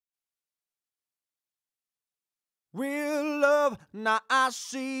Real love, now I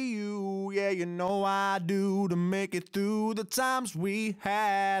see you, yeah, you know I do, to make it through the times we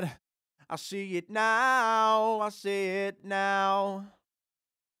had. I see it now, I see it now.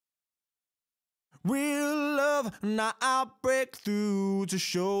 Real love, now I'll break through to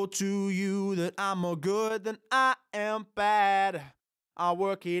show to you that I'm more good than I am bad. I'll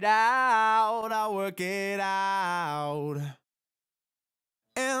work it out, I'll work it out.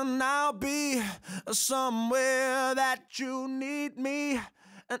 And I'll be somewhere that you need me,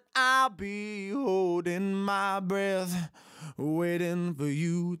 and I'll be holding my breath, waiting for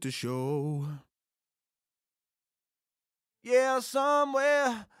you to show. Yeah,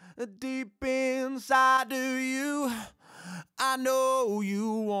 somewhere deep inside of you, I know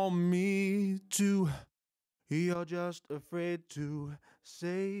you want me to. You're just afraid to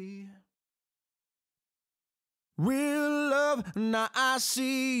say. Real love, now I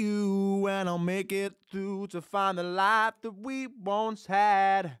see you, and I'll make it through to find the life that we once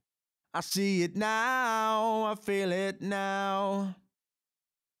had. I see it now, I feel it now.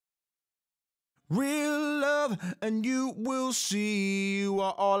 Real love, and you will see you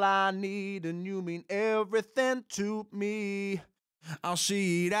are all I need, and you mean everything to me. I'll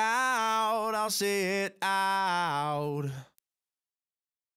see it out, I'll see it out.